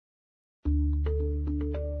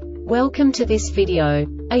Welcome to this video.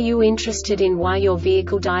 Are you interested in why your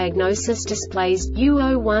vehicle diagnosis displays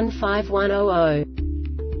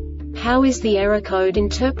U0151-00? How is the error code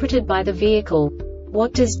interpreted by the vehicle?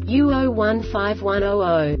 What does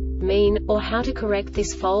U0151-00 mean, or how to correct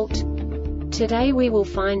this fault? Today we will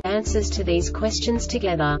find answers to these questions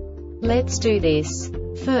together. Let's do this.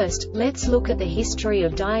 First, let's look at the history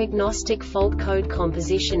of diagnostic fault code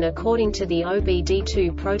composition according to the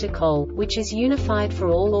OBD2 protocol, which is unified for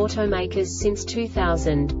all automakers since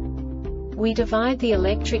 2000. We divide the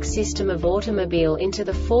electric system of automobile into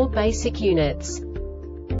the four basic units: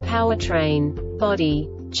 powertrain, body,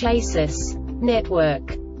 chassis,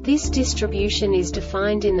 network. This distribution is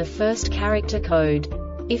defined in the first character code.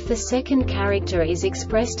 If the second character is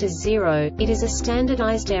expressed as 0, it is a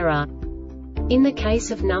standardized error. In the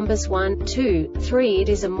case of numbers 1, 2, 3, it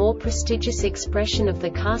is a more prestigious expression of the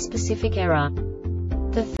car-specific error.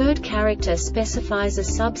 The third character specifies a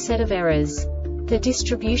subset of errors. The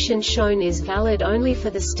distribution shown is valid only for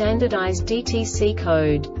the standardized DTC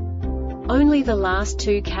code. Only the last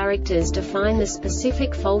two characters define the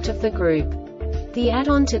specific fault of the group. The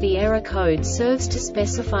add-on to the error code serves to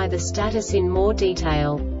specify the status in more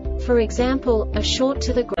detail. For example, a short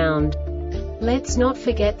to the ground. Let's not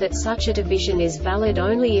forget that such a division is valid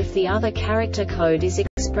only if the other character code is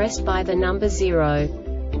expressed by the number 0.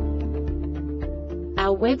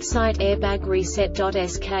 Our website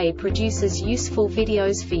airbagreset.sk produces useful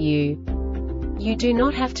videos for you. You do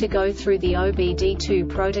not have to go through the OBD2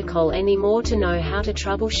 protocol anymore to know how to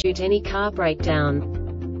troubleshoot any car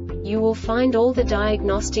breakdown. You will find all the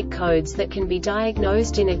diagnostic codes that can be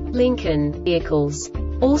diagnosed in a Lincoln vehicles.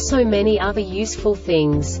 Also many other useful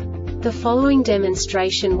things. The following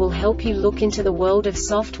demonstration will help you look into the world of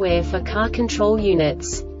software for car control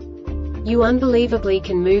units. You unbelievably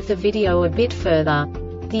can move the video a bit further.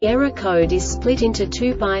 The error code is split into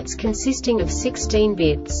 2 bytes consisting of 16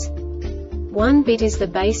 bits. 1 bit is the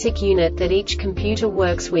basic unit that each computer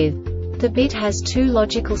works with. The bit has 2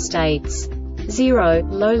 logical states: 0,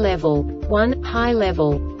 low level, 1, high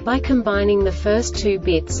level. By combining the first 2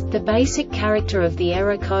 bits, the basic character of the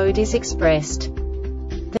error code is expressed.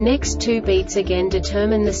 The next 2 beats again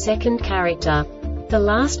determine the second character. The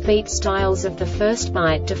last beat styles of the first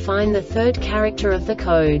byte define the third character of the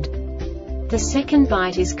code. The second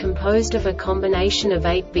byte is composed of a combination of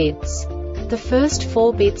 8 bits. The first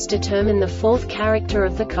 4 bits determine the fourth character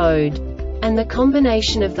of the code. And the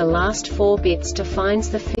combination of the last 4 bits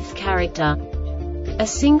defines the fifth character. A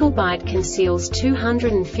single byte conceals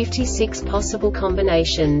 256 possible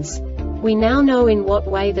combinations. We now know in what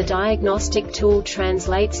way the diagnostic tool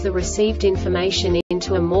translates the received information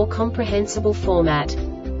into a more comprehensible format.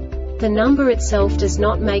 The number itself does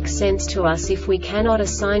not make sense to us if we cannot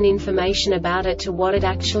assign information about it to what it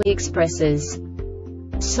actually expresses.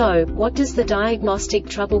 So, what does the Diagnostic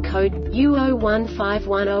Trouble Code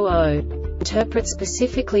U0151-00 interpret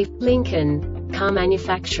specifically for Lincoln car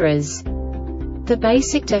manufacturers? The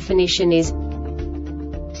basic definition is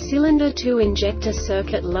cylinder to injector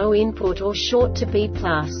circuit low input or short to B+.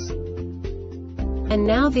 And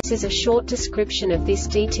now this is a short description of this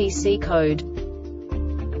DTC code.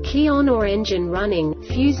 Key on or engine running,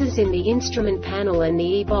 fuses in the instrument panel and the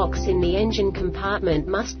e-box in the engine compartment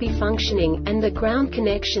must be functioning, and the ground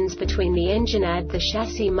connections between the engine and the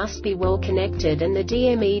chassis must be well connected, and the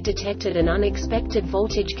DME detected an unexpected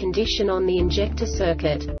voltage condition on the injector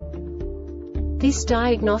circuit. This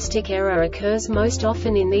diagnostic error occurs most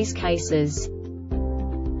often in these cases.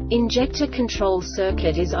 Injector control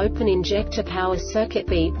circuit is open, injector power circuit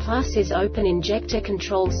B+ is open, injector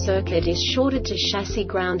control circuit is shorted to chassis,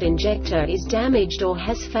 ground injector is damaged or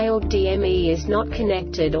has failed, DME is not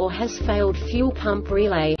connected or has failed, fuel pump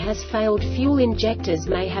relay has failed, fuel injectors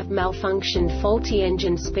may have malfunctioned, faulty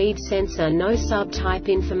engine speed sensor, no subtype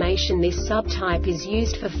information. This subtype is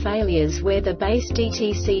used for failures where the base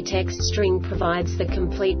DTC text string provides the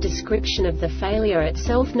complete description of the failure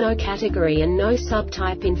itself, no category and no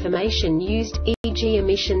subtype information used, e.g.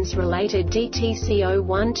 emissions-related DTC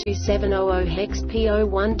 012700 hex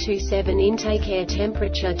P0127 intake, air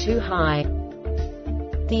temperature too high.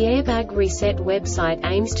 The Airbag Reset website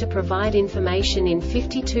aims to provide information in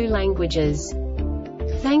 52 languages.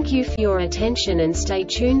 Thank you for your attention and stay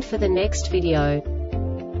tuned for the next video.